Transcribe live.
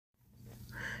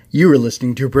You are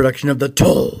listening to a production of the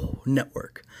Toll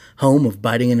Network, home of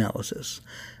biting analysis.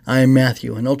 I am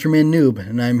Matthew, an Ultraman noob,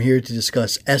 and I am here to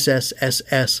discuss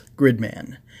SSSS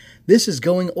Gridman. This is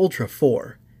going Ultra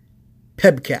for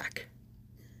PEBKAC.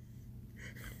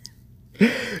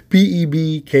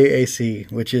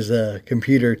 PEBKAC, which is a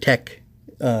computer tech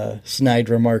snide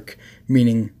remark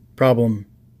meaning problem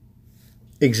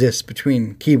exists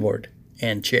between keyboard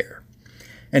and chair.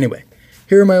 Anyway,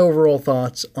 here are my overall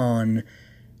thoughts on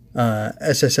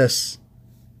SSSS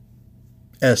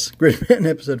Gridman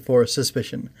Episode 4,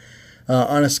 Suspicion.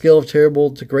 On a scale of terrible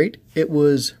to great, it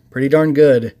was pretty darn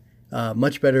good.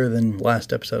 Much better than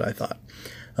last episode, I thought.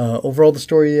 Overall, the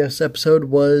story of this episode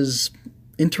was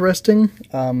interesting.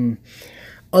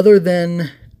 Other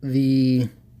than the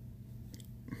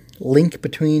link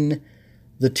between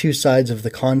the two sides of the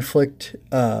conflict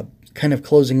kind of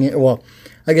closing in, well,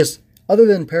 I guess other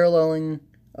than paralleling,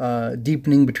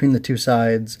 deepening between the two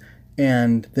sides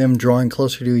and them drawing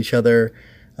closer to each other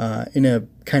in a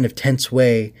kind of tense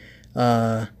way,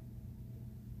 I'm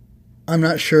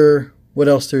not sure what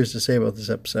else there is to say about this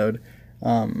episode.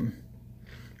 And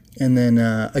then,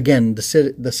 again,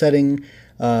 the setting,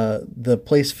 the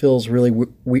place feels really...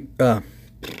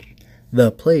 the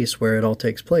place where it all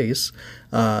takes place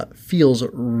feels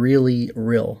really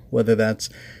real, whether that's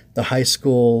the high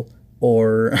school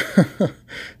or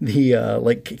the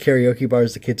like karaoke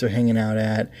bars the kids are hanging out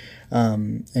at,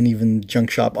 and even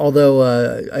junk shop. Although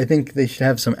I think they should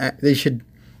have they should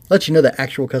let you know that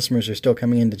actual customers are still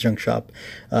coming into junk shop,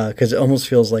 because it almost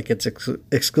feels like it's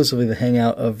exclusively the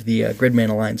hangout of the Gridman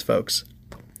Alliance folks.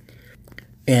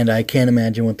 And I can't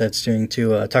imagine what that's doing to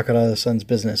Takara's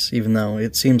business, even though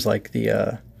it seems like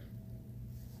the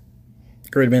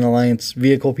Gridman Alliance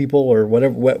vehicle people or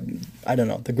whatever, I don't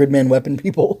know, the Gridman weapon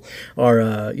people are,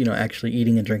 actually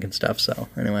eating and drinking stuff. So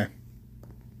anyway,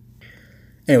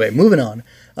 moving on.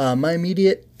 My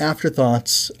immediate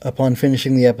afterthoughts upon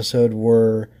finishing the episode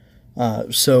were,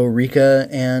 so Rika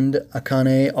and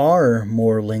Akane are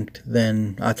more linked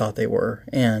than I thought they were.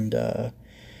 And,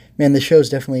 man, the show's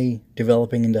definitely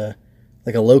developing into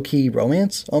like a low-key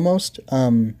romance almost.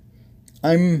 I'm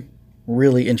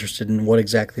really interested in what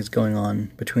exactly is going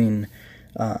on between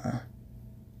between,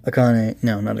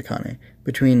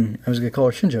 I was going to call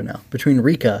her Shinjo now, between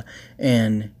Rika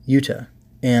and Yuta.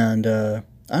 And I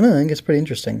don't know, I think it's pretty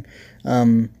interesting.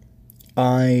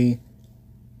 I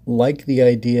like the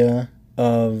idea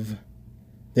of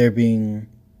there being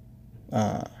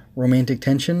romantic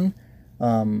tension,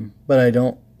 but I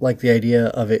don't like the idea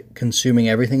of it consuming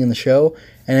everything in the show,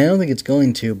 and I don't think it's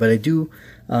going to, but I do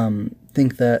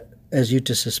think that, as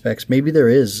Yuta suspects, maybe there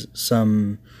is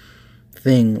some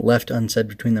thing left unsaid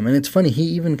between them. And it's funny, he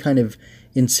even kind of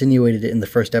insinuated it in the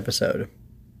first episode.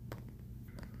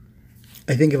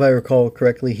 I think if I recall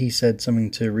correctly, he said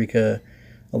something to Rika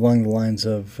along the lines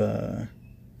of,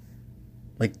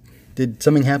 like, did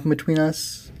something happen between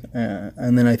us?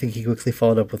 And then I think he quickly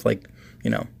followed up with, like,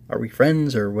 are we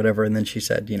friends or whatever? And then she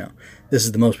said, this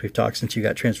is the most we've talked since you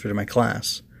got transferred to my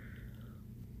class.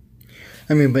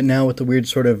 I mean, but now with the weird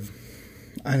sort of,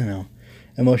 I don't know,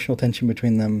 emotional tension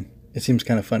between them, it seems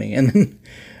kind of funny. And then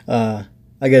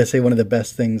I gotta say, one of the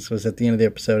best things was at the end of the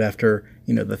episode, after,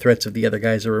 the threats of the other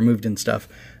guys are removed and stuff,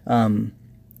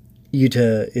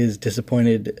 Yuta is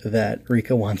disappointed that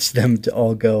Rika wants them to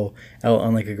all go out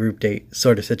on like a group date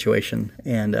sort of situation,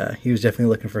 and he was definitely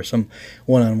looking for some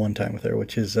one-on-one time with her,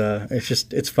 which is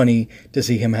it's funny to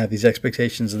see him have these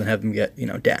expectations and then have them get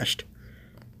dashed.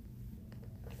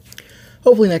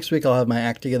 Hopefully next week I'll have my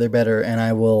act together better and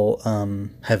I will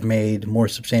have made more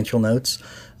substantial notes.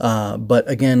 But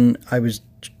again, I was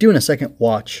doing a second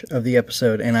watch of the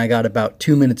episode and I got about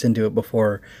 2 minutes into it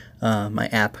before my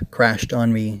app crashed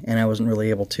on me and I wasn't really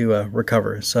able to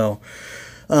recover. So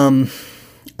I'm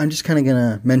just kind of going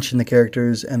to mention the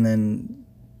characters and then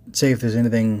say if there's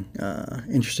anything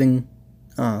interesting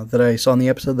that I saw in the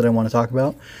episode that I want to talk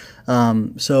about.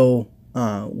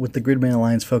 With the Gridman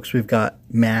Alliance folks, we've got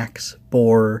Max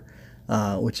Bohr,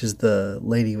 which is the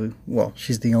lady,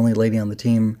 she's the only lady on the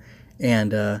team,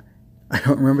 and I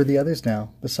don't remember the others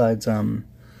now, besides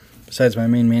my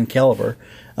main man, Caliber.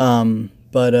 I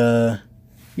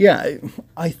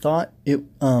thought it,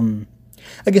 I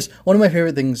guess one of my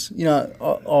favorite things,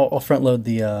 I'll front load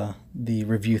the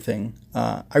review thing.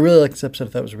 I really liked this episode.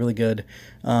 I thought it was really good.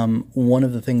 One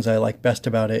of the things I like best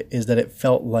about it is that it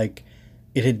felt like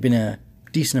it had been a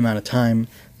decent amount of time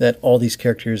that all these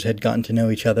characters had gotten to know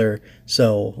each other.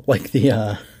 So, like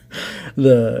the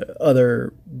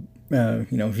other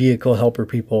vehicle helper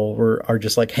people are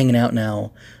just like hanging out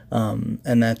now,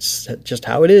 and that's just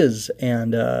how it is.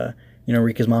 And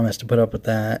Rika's mom has to put up with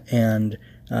that, and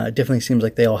it definitely seems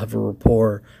like they all have a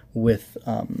rapport with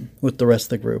the rest of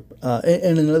the group.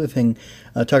 And another thing,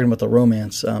 talking about the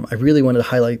romance, I really wanted to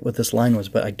highlight what this line was,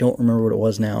 but I don't remember what it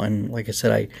was now. And like I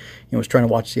said, I was trying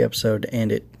to watch the episode,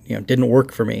 and it didn't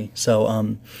work for me.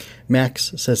 So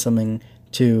Max says something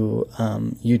to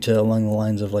Yuta along the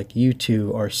lines of like, "You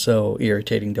two are so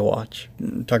irritating to watch,"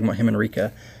 talking about him and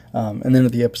Rika. And then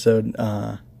at the episode,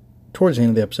 towards the end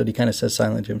of the episode, he kind of says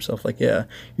silently to himself, like, "Yeah,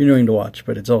 you're annoying to watch,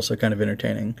 but it's also kind of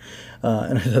entertaining."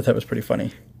 And I thought that was pretty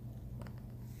funny.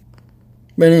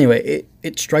 But anyway,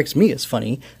 it strikes me as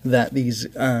funny that these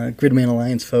Gridman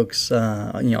Alliance folks,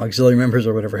 auxiliary members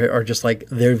or whatever, are just like,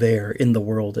 they're there in the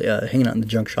world, hanging out in the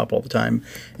junk shop all the time.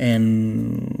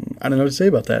 And I don't know what to say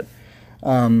about that.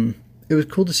 It was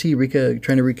cool to see Rika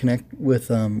trying to reconnect with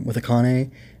Akane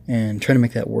and trying to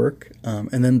make that work.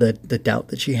 And then the doubt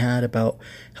that she had about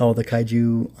how the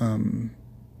kaiju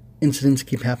incidents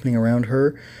keep happening around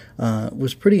her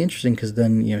was pretty interesting, because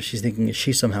then she's thinking, is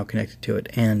she somehow connected to it?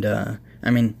 And I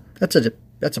mean, that's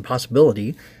a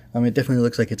possibility. It definitely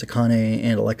looks like it's Akane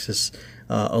and Alexis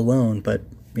alone, but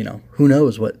who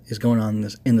knows what is going on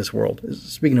in this world.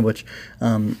 Speaking of which,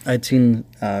 I'd seen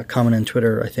a comment on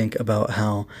Twitter, I think, about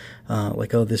how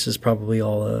this is probably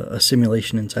all a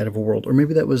simulation inside of a world, or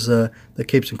maybe that was the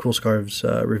Capes and Cool Scarves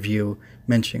review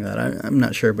mentioning that. I'm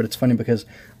not sure, but it's funny because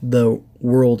the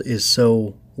world is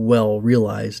so well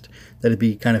realized that it'd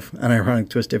be kind of an ironic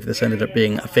twist if this ended up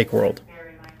being a fake world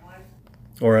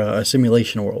or a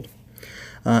simulation world.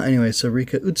 Anyway, so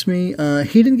Rika Utsumi,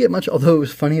 he didn't get much, although it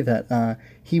was funny that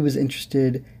he was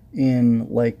interested in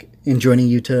joining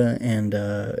Yuta,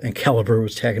 and Caliber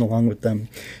was tagging along with them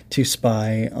to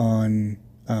spy on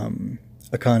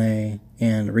Akane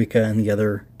and Rika and the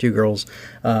other two girls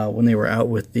when they were out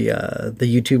with the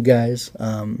YouTube guys.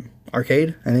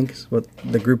 Arcade, I think is what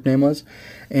the group name was.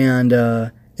 And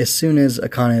as soon as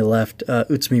Akane left,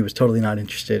 Utsumi was totally not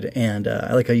interested. And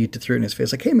I like how Yuta threw it in his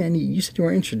face, like, "Hey man, you said you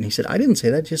weren't interested." And he said, "I didn't say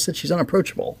that, just said she's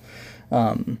unapproachable."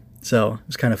 So it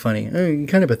was kind of funny.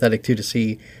 Kind of pathetic too to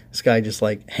see this guy just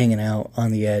hanging out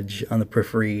on the edge, on the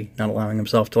periphery, not allowing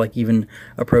himself to even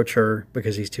approach her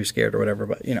because he's too scared or whatever.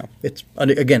 But it's,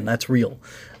 again, that's real.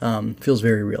 Feels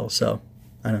very real. So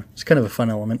I don't know, it's kind of a fun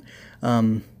element.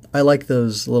 I like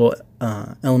those little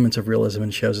elements of realism in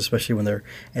shows, especially when they're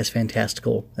as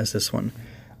fantastical as this one.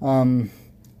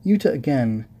 Yuta,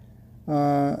 again,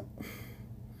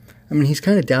 he's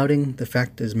kind of doubting the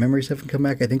fact that his memories haven't come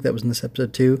back. I think that was in this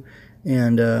episode too.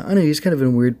 And I know he's kind of in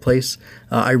a weird place.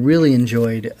 I really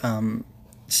enjoyed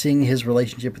seeing his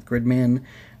relationship with Gridman,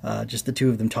 just the two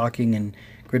of them talking, and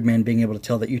Gridman being able to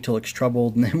tell that Yuta looks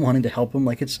troubled and then wanting to help him.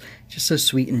 It's just so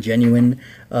sweet and genuine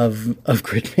of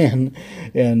Gridman.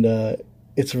 And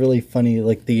it's really funny,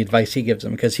 the advice he gives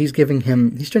him, because he's trying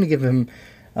to give him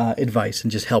advice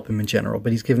and just help him in general,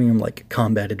 but he's giving him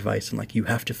combat advice and you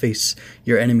have to face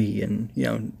your enemy and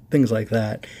things like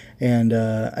that. And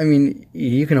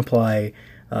you can apply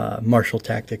martial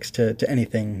tactics to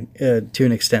anything to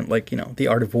an extent. The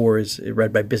Art of War is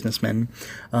read by businessmen,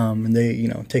 and they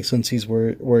take Sun Tzu's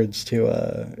words to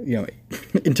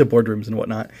into boardrooms and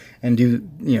whatnot, and do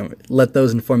let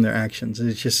those inform their actions.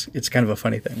 It's kind of a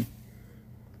funny thing.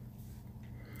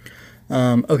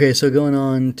 Okay, so going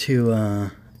on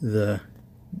to the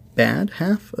bad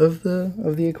half of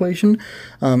the equation,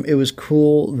 it was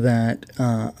cool that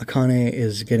Akane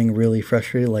is getting really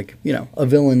frustrated. A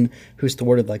villain who's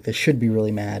thwarted like this should be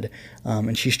really mad,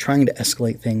 and she's trying to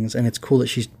escalate things, and it's cool that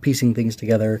she's piecing things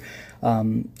together.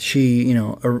 She,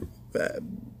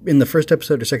 in the first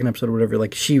episode or second episode or whatever,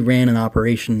 she ran an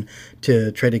operation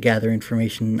to try to gather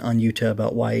information on Yuta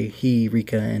about why he,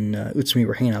 Rika, and Utsumi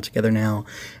were hanging out together now,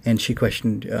 and she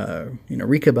questioned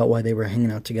Rika about why they were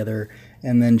hanging out together,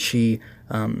 and then she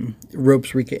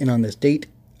ropes Rika in on this date,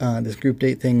 this group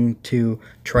date thing, to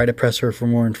try to press her for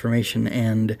more information.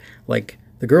 And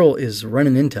the girl is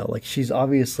running intel. She's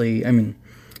obviously,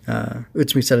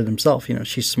 Utsumi said it himself,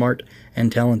 she's smart and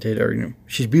talented, or,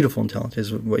 she's beautiful and talented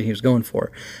is what he was going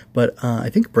for. But I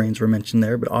think brains were mentioned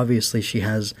there, but obviously she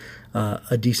has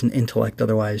a decent intellect,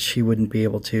 otherwise she wouldn't be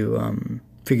able to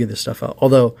figure this stuff out.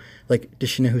 Although, does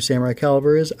she know who Samurai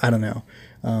Caliber is? I don't know.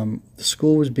 The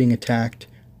school was being attacked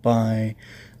by...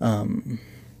 Gridman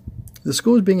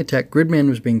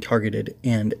was being targeted,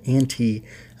 and Auntie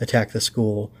attacked the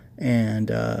school, and...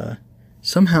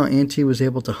 somehow Auntie was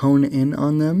able to hone in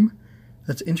on them.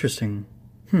 That's interesting.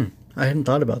 I hadn't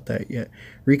thought about that yet.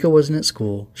 Rika wasn't at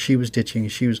school. She was ditching.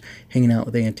 She was hanging out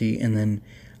with Auntie, and then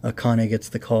Akane gets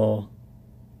the call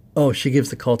oh, she gives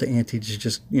the call to Auntie to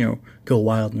just, go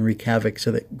wild and wreak havoc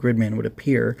so that Gridman would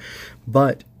appear.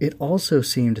 But it also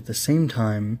seemed at the same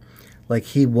time like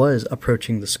he was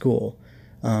approaching the school,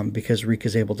 because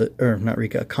Rika's able to, or not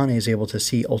Rika, Akane is able to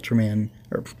see Ultraman,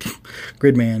 or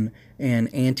Gridman,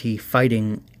 and Auntie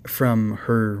fighting from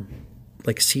her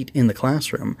seat in the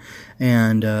classroom.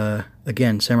 And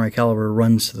again, Samurai Caliber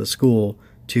runs to the school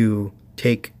to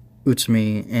take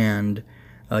Utsumi and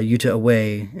Yuta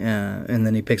away, and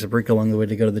then he picks up Rika along the way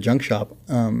to go to the junk shop.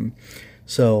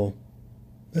 So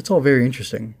that's all very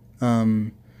interesting.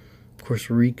 Of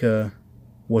course, Rika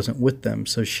wasn't with them,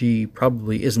 so she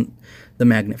probably isn't the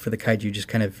magnet for the kaiju, just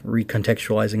kind of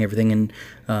recontextualizing everything in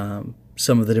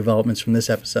some of the developments from this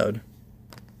episode.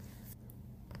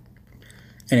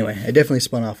 Anyway, I definitely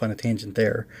spun off on a tangent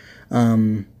there.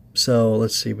 So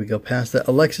let's see, we go past that.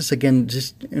 Alexis, again,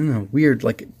 just, weird,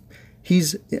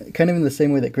 he's kind of in the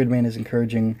same way that Gridman is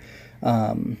encouraging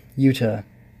Yuta.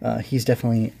 He's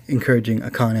definitely encouraging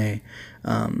Akane.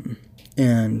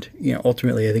 And,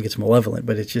 ultimately I think it's malevolent,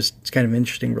 but it's kind of an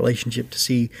interesting relationship to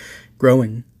see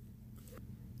growing.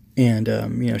 And,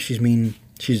 she's mean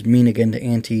again to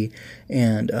Auntie,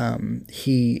 and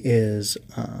he is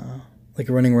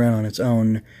running around on its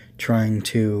own, trying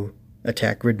to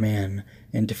attack Gridman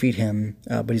and defeat him,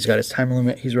 but he's got his time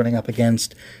limit he's running up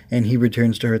against, and he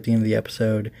returns to her at the end of the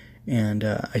episode, and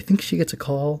I think she gets a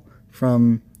call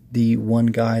from the one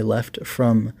guy left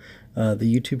from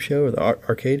the YouTube show, or the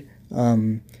arcade,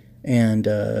 and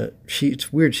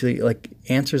it's weird, she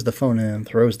answers the phone and then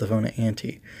throws the phone at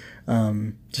Auntie.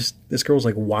 Just, this girl's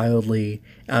wildly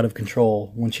out of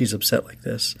control when she's upset like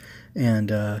this,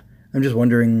 and I'm just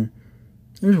wondering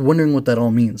what that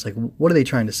all means. What are they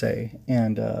trying to say?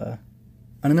 And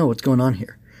I don't know what's going on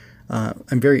here.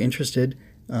 I'm very interested.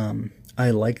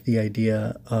 I like the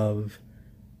idea of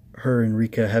her and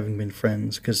Rika having been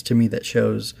friends, because to me that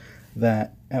shows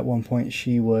that at one point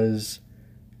she was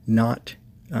not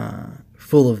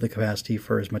full of the capacity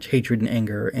for as much hatred and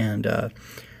anger and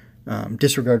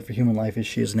disregard for human life as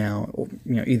she is now.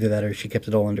 Either that or she kept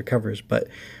it all under covers. But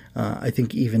I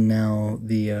think even now,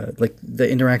 the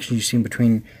interaction you've seen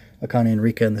between Akane and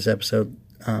Rika in this episode,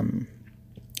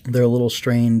 they're a little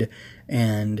strained,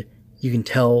 and you can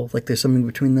tell there's something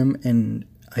between them. And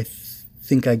I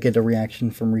think I get a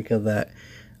reaction from Rika that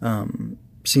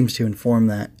seems to inform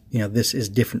that this is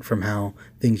different from how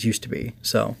things used to be.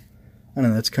 So I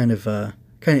don't know. That's kind of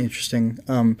interesting.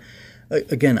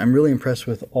 Again, I'm really impressed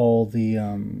with all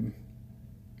the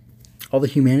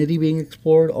humanity being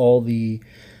explored, all the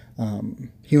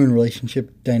human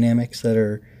relationship dynamics that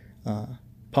are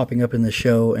popping up in the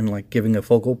show and giving a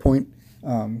focal point,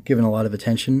 given a lot of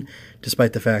attention,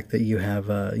 despite the fact that you have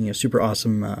super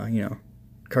awesome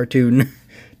cartoon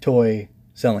toy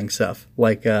selling stuff.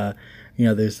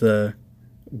 There's the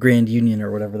Grand Union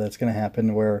or whatever that's going to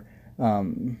happen where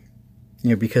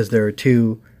because there are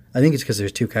two. I think it's because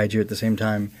there's two kaiju at the same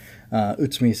time.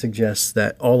 Utsumi suggests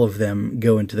that all of them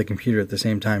go into the computer at the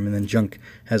same time, and then Junk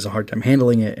has a hard time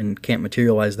handling it and can't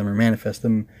materialize them or manifest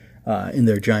them in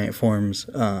their giant forms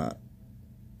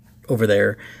over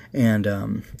there. And,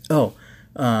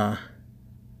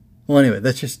 anyway,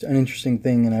 that's just an interesting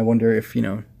thing, and I wonder if,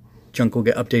 Junk will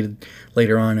get updated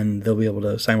later on and they'll be able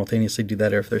to simultaneously do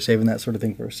that, or if they're saving that sort of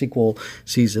thing for a sequel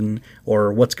season,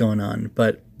 or what's going on.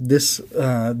 But this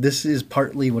is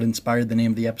partly what inspired the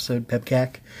name of the episode,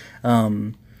 PEBKAC,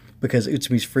 because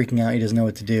Utsumi's freaking out, he doesn't know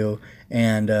what to do,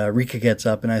 and Rika gets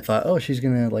up, and I thought, oh, she's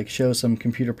gonna show some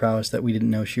computer prowess that we didn't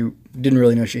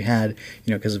really know she had,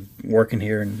 because of working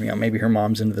here, and maybe her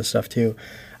mom's into this stuff too,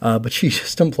 but she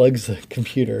just unplugs the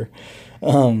computer,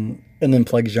 and then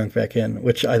plugs Junk back in,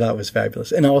 which I thought was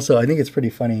fabulous. And also, I think it's pretty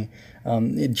funny.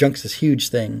 Junk's this huge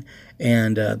thing,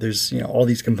 and there's all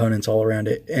these components all around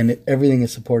it, and everything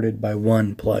is supported by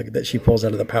one plug that she pulls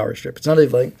out of the power strip. It's not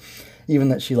even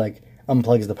that she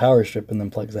unplugs the power strip and then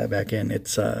plugs that back in.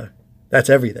 It's that's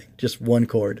everything, just one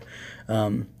cord.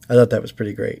 I thought that was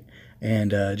pretty great, and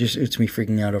just Utsumi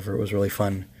freaking out over it was really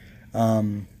fun.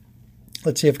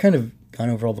 Let's see, I've kind of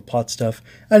gone over all the plot stuff.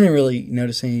 I didn't really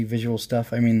notice any visual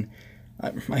stuff. I mean,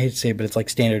 I hate to say it, but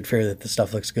it's standard fare that the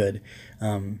stuff looks good.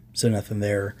 So nothing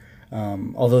there.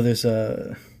 Although there's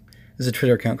a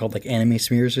Twitter account called Anime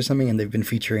Smears or something, and they've been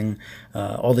featuring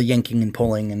all the yanking and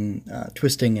pulling and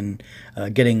twisting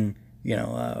and getting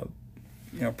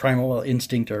primal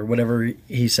instinct or whatever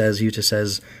Yuta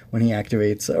says when he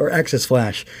activates or access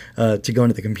flash to go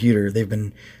into the computer. They've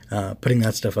been putting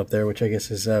that stuff up there, which I guess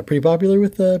is pretty popular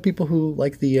with people who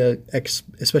like the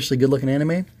especially good looking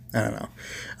anime. I don't know,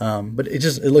 but it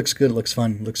looks good, it looks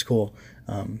fun, it looks cool.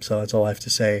 So that's all I have to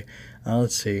say.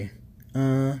 Let's see.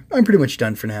 I'm pretty much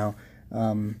done for now.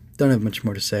 Don't have much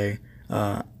more to say.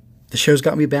 The show's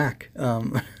got me back.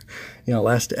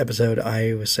 Last episode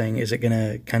I was saying, is it going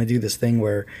to kind of do this thing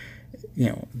where,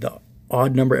 the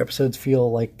odd number episodes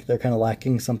feel like they're kind of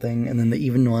lacking something, and then the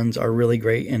even ones are really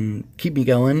great and keep me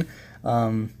going.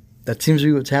 That seems to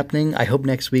be what's happening. I hope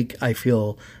next week I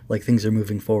feel like things are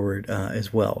moving forward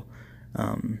as well.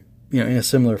 In a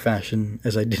similar fashion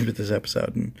as I did with this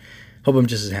episode, and hope I'm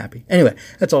just as happy. Anyway,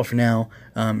 that's all for now.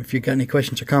 If you've got any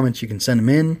questions or comments, you can send them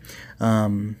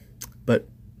in. But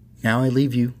now I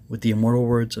leave you with the immortal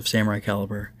words of Samurai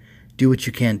Caliber. Do what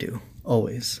you can do,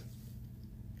 always.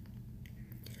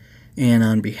 And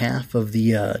on behalf of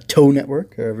the Toe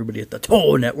Network, or everybody at the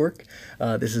Toe Network,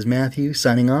 this is Matthew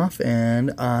signing off,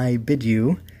 and I bid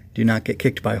you do not get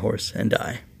kicked by a horse and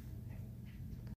die.